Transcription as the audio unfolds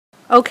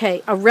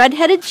Okay, a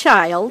red-headed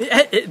child.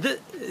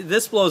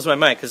 This blows my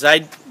mind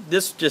because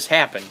this just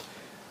happened.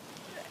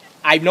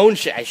 I've known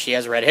she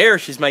has red hair.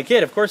 She's my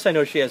kid. Of course I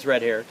know she has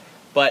red hair.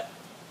 But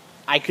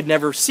I could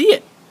never see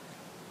it,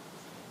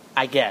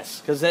 I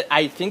guess, because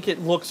I think it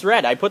looks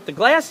red. I put the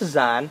glasses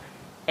on,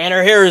 and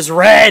her hair is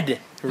red.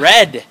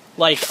 Red.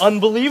 Like,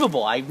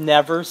 unbelievable. I've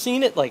never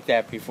seen it like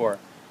that before.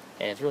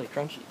 And it's really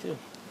crunchy, too.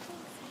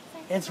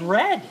 It's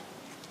red.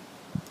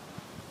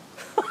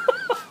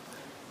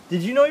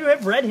 Did you know you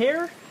have red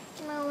hair?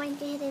 No, I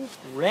didn't.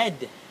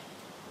 Red.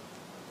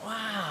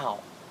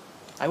 Wow.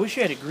 I wish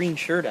you had a green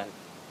shirt on.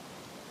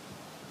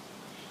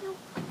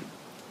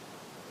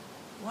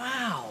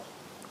 Wow.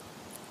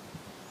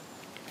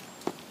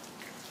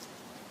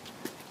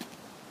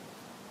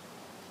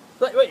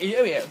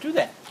 Wait, do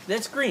that.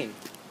 That's green.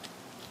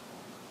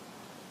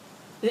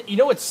 You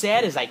know what's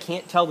sad is I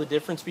can't tell the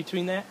difference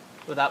between that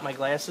without my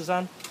glasses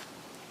on.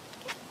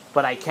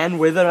 But I can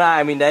with it on.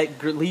 I mean,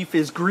 that leaf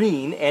is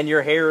green and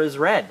your hair is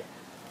red.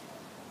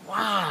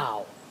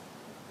 Wow.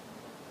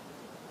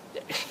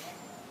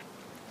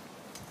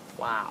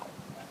 Wow.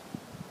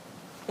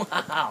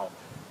 Wow.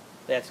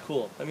 That's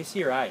cool. Let me see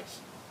your eyes.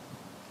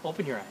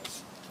 Open your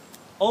eyes.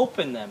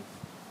 Open them.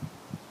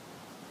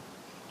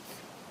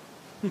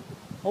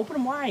 Open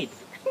them wide.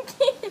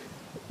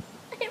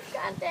 I've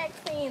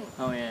contact clean.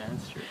 Oh yeah,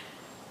 that's true.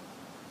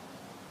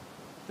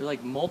 They're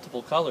like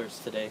multiple colors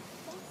today.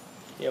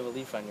 You have a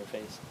leaf on your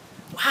face.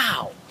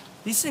 Wow!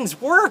 These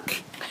things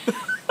work!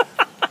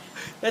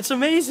 That's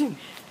amazing.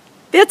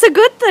 That's a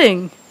good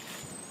thing.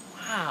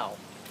 Wow.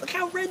 Look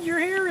how red your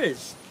hair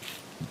is.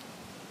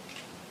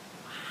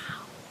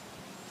 Wow.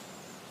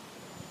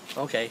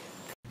 Okay.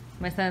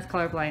 My son is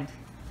colorblind.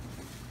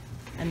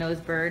 And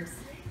those birds...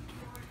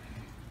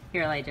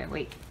 Here, Elijah,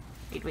 wait.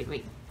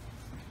 Wait.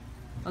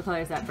 What color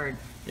is that bird?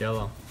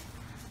 Yellow.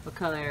 What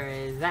color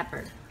is that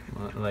bird?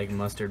 Like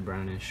mustard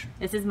brownish.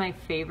 This is my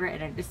favorite,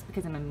 and just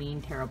because I'm a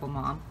mean, terrible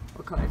mom.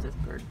 What color is this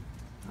bird?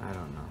 I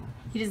don't know.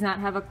 He does not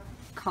have a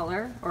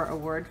color or a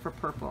word for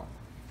purple.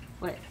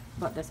 What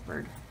about this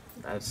bird?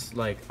 That's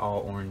like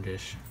all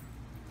orangish.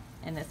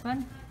 And this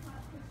one?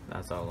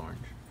 That's all orange.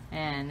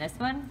 And this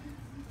one?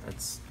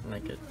 That's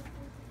like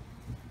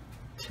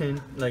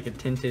a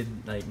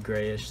tinted like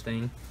grayish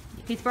thing.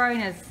 He's borrowing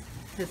his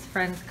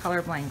friend's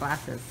colorblind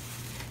glasses,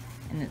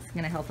 and it's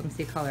gonna help him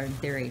see color in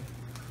theory.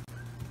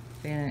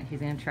 So he's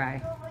gonna try.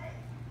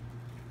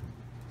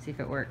 See if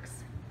it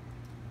works.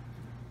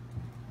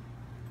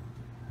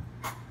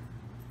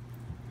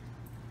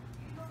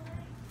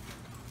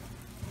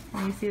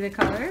 Can you see the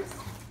colors?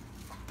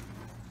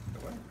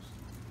 It works.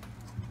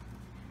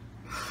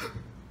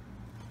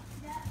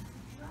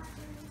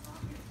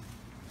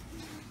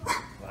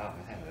 Wow,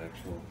 I had an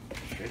actual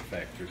shake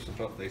factor.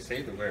 So they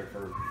say to wear it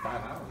for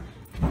 5 hours.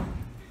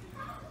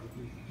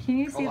 Can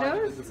you see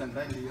those? The same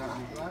thing. Do you not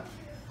need that?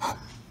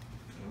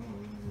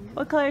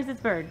 What color is this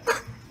bird?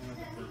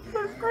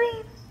 It's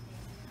green.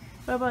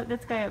 What about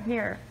this guy up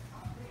here?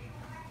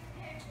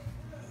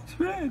 It's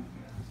red.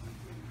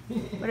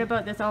 What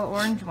about this all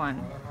orange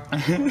one?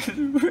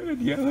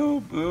 Red, yellow,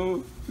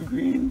 blue,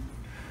 green.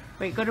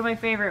 Wait, go to my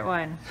favorite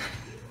one.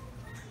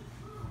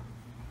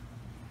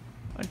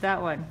 What's that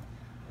one?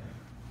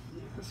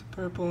 It's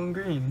purple and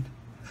green.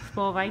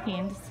 Skull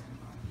Vikings.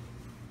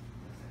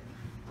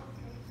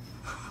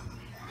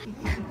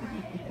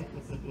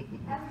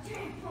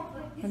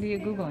 What are you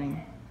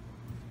Googling?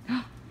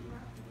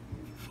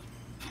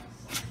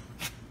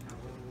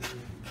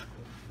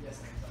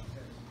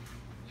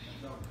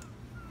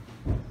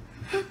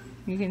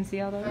 You can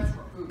see all those?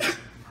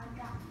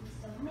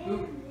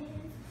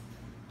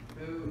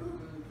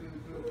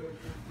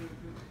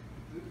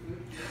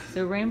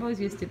 So rainbows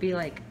used to be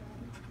like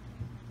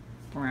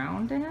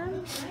brown to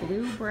him?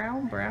 Blue,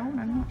 brown?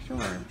 I'm not sure.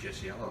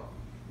 Just yellow.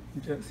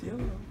 Just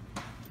yellow.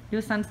 Do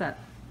a sunset.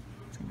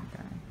 It's gonna die.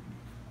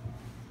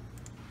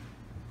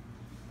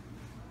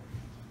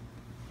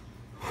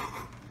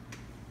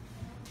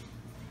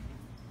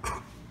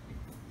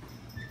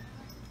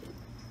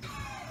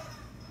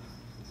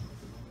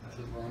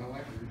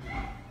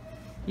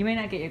 You may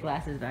not get your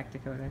glasses back,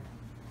 Dakota.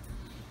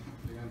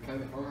 You're gonna cut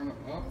it far enough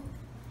up?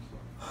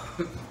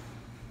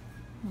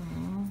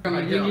 You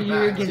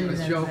were getting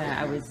that.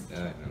 I was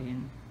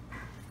joking.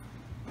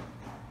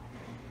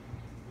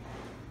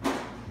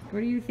 What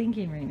are you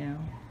thinking right now?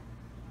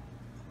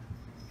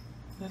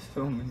 There's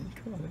so many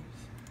colors.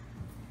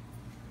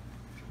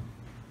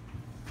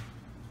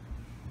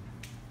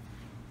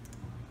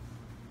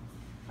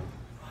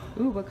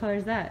 Ooh, what color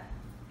is that?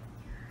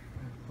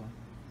 Purple.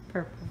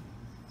 Purple.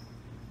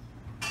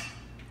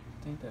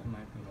 I think that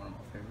might be one of my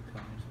favorite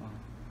colors. Wow.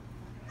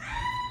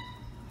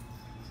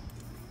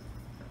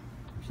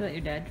 Should let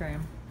your dad try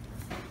them.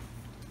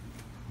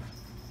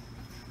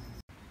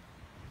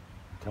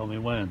 Tell me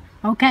when.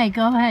 Okay,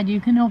 go ahead. You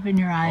can open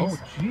your eyes.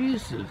 Oh,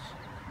 Jesus.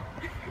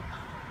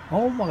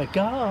 Oh, my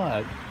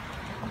God.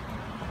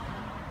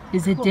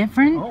 Is it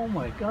different? Oh,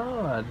 my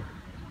God.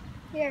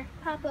 Here,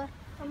 Papa.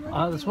 I'm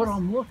looking That's what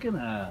I'm looking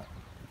at.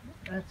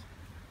 That's,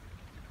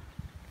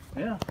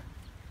 yeah.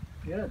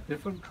 Yeah,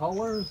 different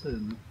colors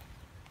and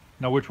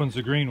Now, which one's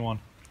the green one?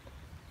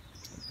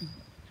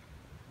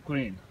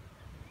 green.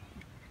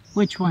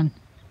 Which one?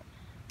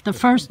 The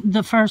first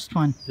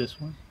one. This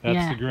one? That's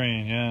Yeah. the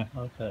green, yeah.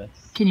 Okay.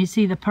 Can you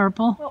see the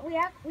purple? But we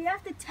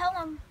have to tell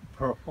them.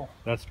 Purple.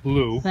 That's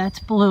blue. That's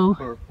blue.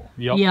 Purple.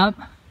 Yep. Yep.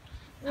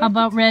 How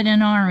about red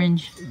and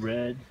orange?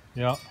 Red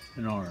Yep.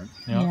 and orange.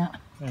 Yep. Yeah.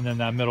 And then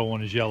that middle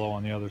one is yellow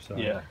on the other side.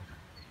 Yeah.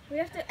 We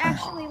have to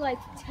actually like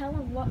tell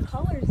him what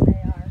colors they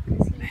are.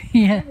 'Cause he's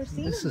Yeah. never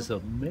seen This them is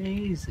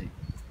amazing.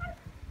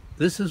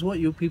 This is what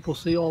you people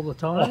see all the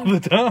All time? the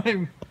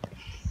time.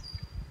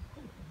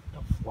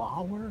 The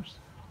flowers?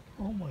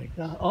 Oh my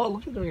God. Oh,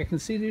 look at that. I can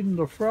see even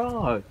the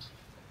frogs.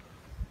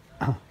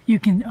 You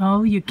can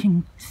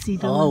see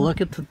the Oh, little- look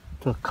at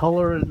the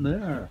color in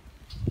there.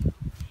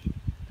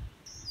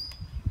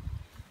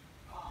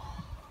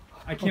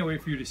 I can't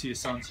wait for you to see a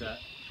sunset.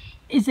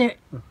 Is it?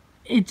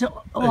 It's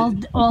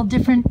all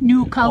different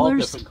new All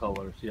colors. different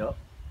colors, yep.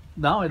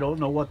 Now I don't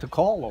know what to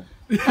call them.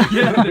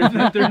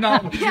 Yeah, they're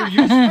not what you're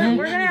used to.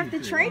 We're gonna have to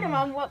train him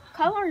on what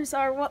colors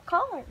are what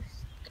colors.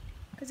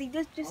 Because he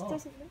just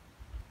doesn't know.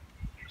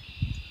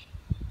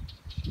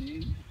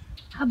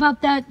 How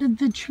about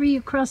the tree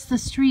across the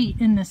street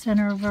in the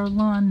center of our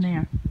lawn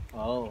there?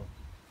 Oh,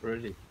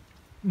 pretty.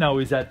 Now,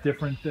 is that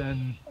different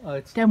than?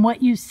 It's, Then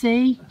what you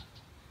see?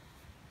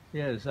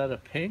 yeah, is that a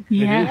pink? It is,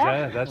 Yeah.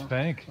 yeah, that's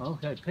pink.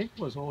 Okay, pink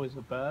was always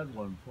a bad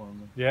one for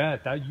me. Yeah,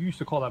 that you used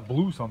to call that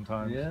blue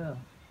sometimes. Yeah.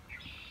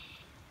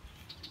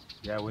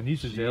 Yeah, when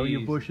these azalea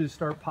Jeez. bushes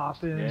start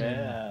popping.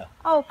 Yeah.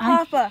 Oh,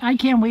 Papa. I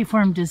can't wait for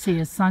him to see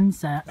a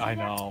sunset. I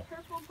know.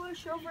 Purple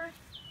bush over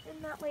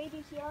in that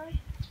lady's yard.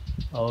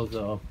 Oh,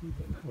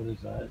 what is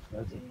that?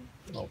 That's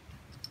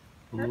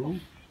blue?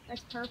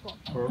 That's purple.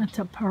 Purple. That's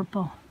a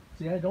purple.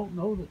 See, I don't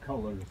know the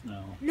colors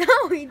now.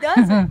 No, he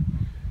doesn't.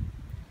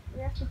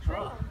 We have to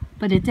train him.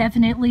 But it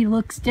definitely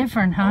looks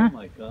different, huh? Oh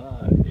my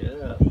God,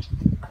 yeah.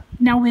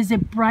 Now, is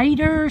it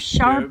brighter,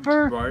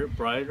 sharper,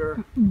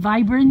 Brighter.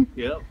 vibrant?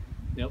 Yep.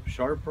 Yep.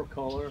 Sharper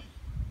color.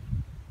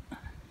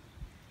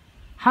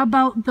 How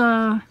about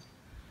the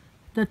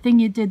thing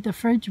you did the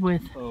fridge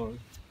with? Oh.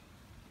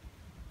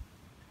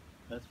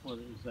 That's what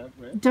is that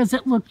red? Does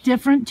it look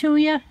different to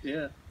you?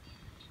 Yeah.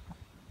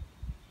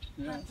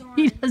 Yeah. That's He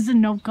orange.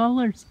 doesn't know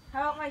colors.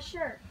 How about my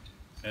shirt?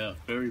 Yeah.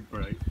 Very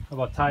bright. How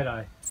about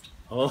tie-dye?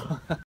 Oh.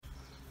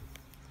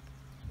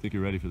 Think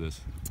you're ready for this?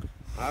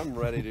 I'm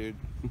ready, dude.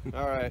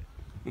 All right,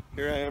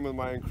 here I am with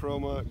my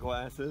Enchroma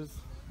glasses,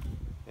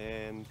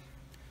 and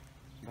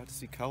I'm about to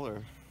see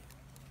color,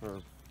 or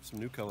some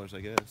new colors,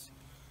 I guess.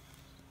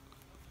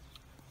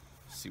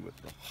 See what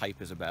the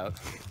hype is about.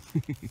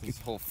 This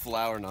whole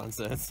flower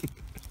nonsense.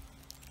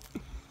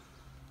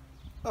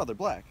 Oh, they're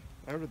black.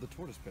 I ordered the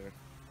tortoise pair.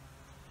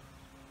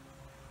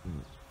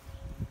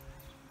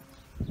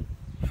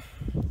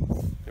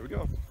 Here we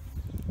go.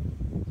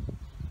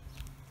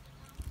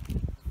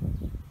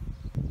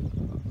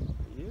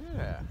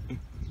 Yeah.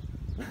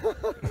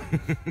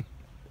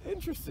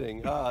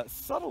 Interesting.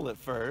 Subtle at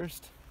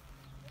first,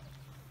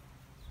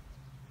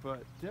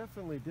 but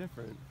definitely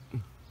different.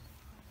 I'm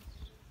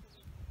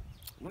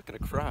not gonna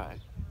cry.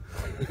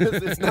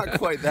 It's not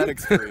quite that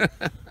extreme,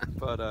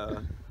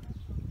 but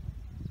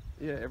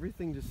yeah,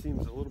 everything just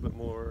seems a little bit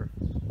more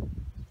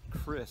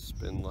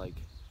crisp and like.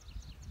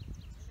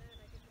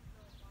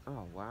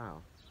 Oh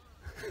wow.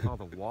 Oh,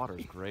 the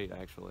water's great,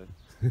 actually.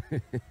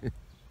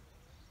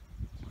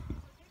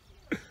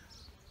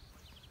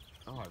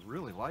 Oh, I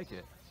really like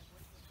it.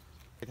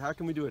 Like, how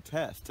can we do a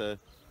test to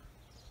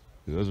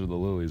Those are the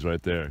lilies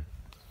right there.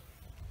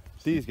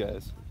 these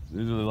guys?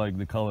 These are like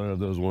the color of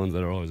those ones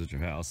that are always at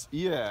your house.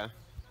 Yeah.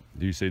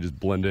 Do you say just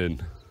blend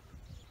in?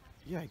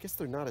 Yeah, I guess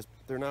they're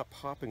not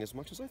popping as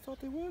much as I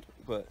thought they would,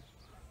 but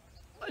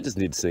I just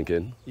need to sink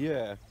in.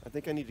 yeah, I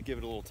think I need to give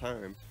it a little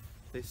time.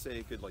 They say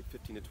a good like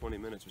 15 to 20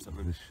 minutes or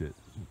something. This shit.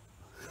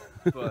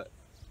 But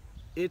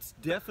it's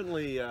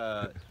definitely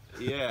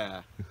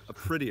yeah,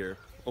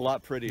 a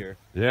lot prettier.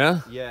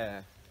 Yeah?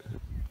 Yeah.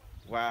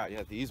 Wow,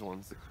 yeah, these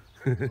ones.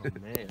 Oh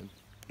man.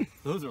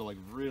 Those are like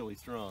really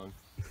strong.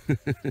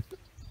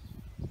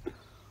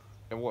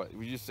 And what,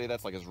 would you say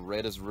that's like as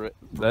red as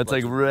That's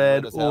like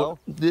red, as hell?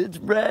 it's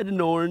red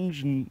and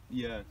orange and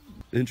Yeah.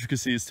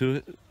 intricacies to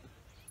it.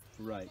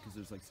 Right, because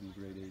there's like some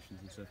gradations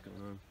and stuff going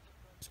on.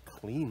 It's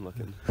clean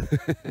looking.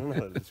 I don't know how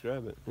to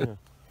describe it. Yeah.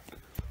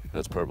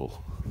 That's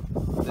purple.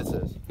 This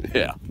is.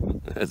 Yeah,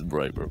 that's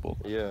bright purple.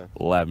 Yeah.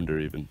 Lavender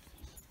even.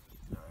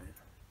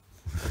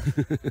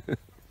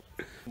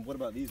 What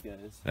about these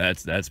guys?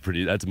 That's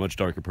pretty. That's a much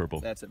darker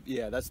purple. That's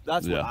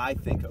that's Yeah. what I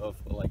think of,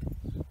 like,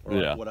 or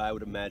Yeah. what I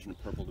would imagine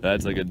purple to be.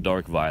 That's like a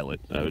dark violet,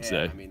 I would Yeah,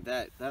 say. I mean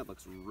that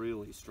looks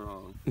really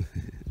strong.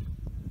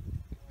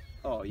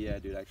 Oh yeah,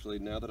 dude. Actually,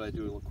 now that I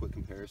do a little quick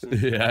comparison.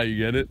 Yeah, you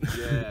get it?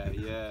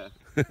 Yeah.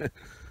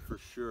 For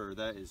sure,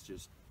 that is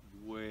just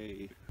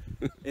way.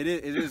 It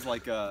is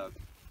like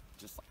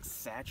just like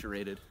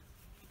saturated.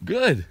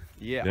 Good.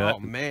 Yeah. Yeah. Oh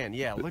man.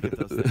 Yeah. Look at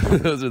those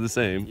things. Those are the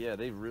same. Yeah,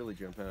 they really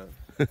jump out.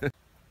 Dang.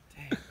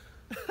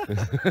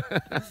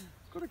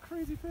 Go to crazy.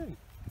 crazy thing.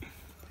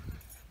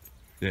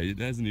 Yeah, it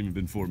hasn't even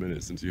been 4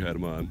 minutes since you had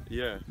them on.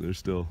 Yeah. They're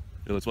still.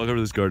 Yeah, let's walk over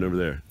to this garden over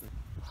there.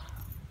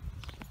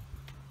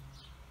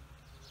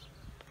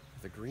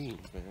 The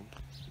greens, man.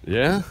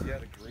 Yeah? Yeah,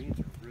 the greens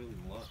are really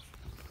lush.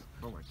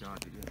 Oh my god,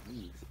 dude, yeah,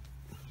 these.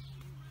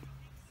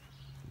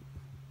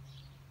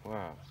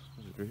 Wow,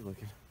 those are great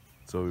looking.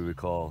 That's what we would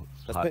call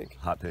That's hot, pink.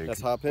 hot pink.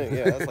 That's hot pink,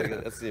 yeah, that's like,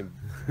 that's the...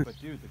 But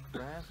dude, the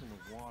grass and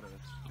the water.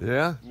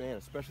 Yeah? Man,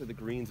 especially the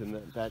greens and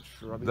that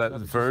shrubby That stuff,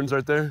 the it's ferns just-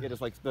 right there? Yeah,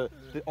 just like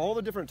all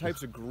the different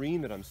types of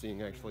green that I'm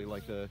seeing actually,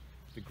 like the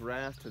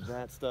grass to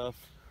that stuff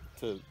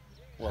to,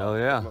 well, Hell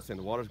yeah. I'm not saying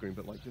the water's green,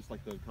 but like just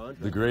like the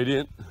contrast. The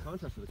gradient? The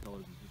contrast of the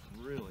colors is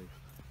just really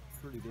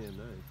pretty damn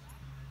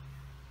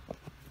nice.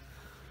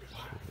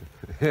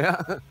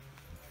 Yeah.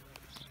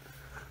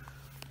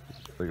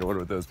 Like, I wonder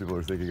what those people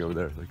are thinking over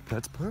there. Like,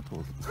 that's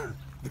purple.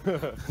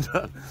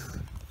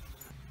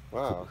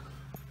 Wow.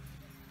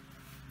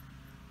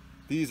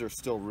 These are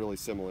still really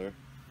similar.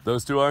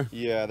 Those two are?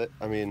 Yeah,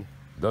 I mean.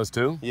 Those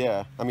two?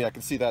 Yeah, I mean, I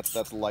can see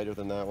that's lighter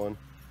than that one.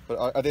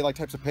 But are they like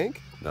types of pink?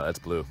 No, that's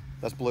blue.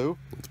 That's blue?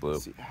 It's blue.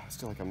 See, I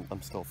still like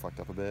I'm still fucked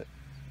up a bit.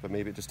 But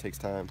maybe it just takes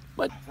time.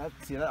 What? I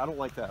don't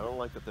like that. I don't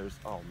like that there's,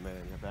 oh man,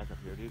 yeah, back up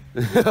here, dude.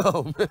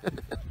 Oh, man.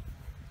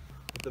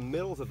 The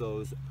middles of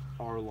those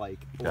are like,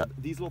 Yeah.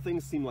 these little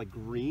things seem like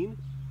green.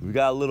 We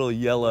got little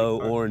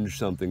yellow, orange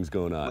somethings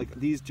going on. Like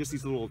these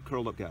little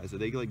curled up guys. Are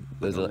they like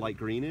There's a- light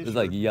greenish? It's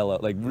like yellow,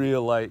 like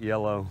real light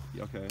yellow.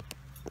 Okay.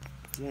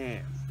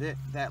 Damn,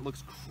 that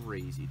looks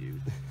crazy,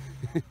 dude.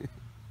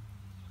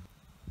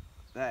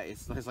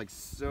 There's like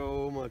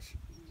so much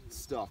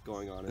stuff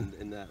going on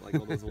in that, like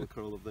all those little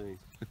curled up things.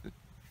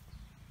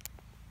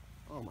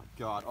 Oh my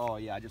god. Oh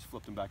yeah, I just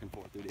flipped them back and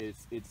forth, dude.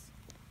 It's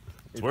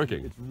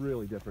working. It's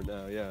really different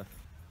now, yeah.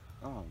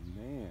 Oh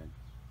man.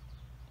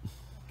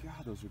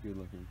 God, those are good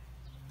looking.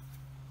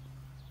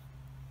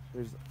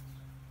 There's.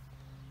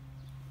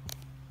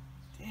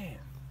 Damn.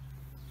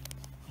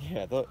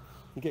 Yeah,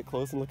 you get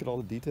close and look at all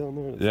the detail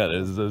in there. Yeah,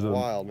 there's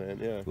wild, man.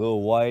 Yeah.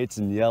 Little whites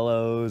and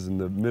yellows, and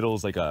the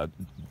middle's like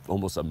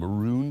almost a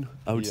maroon.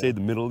 I would say the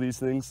middle of these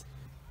things.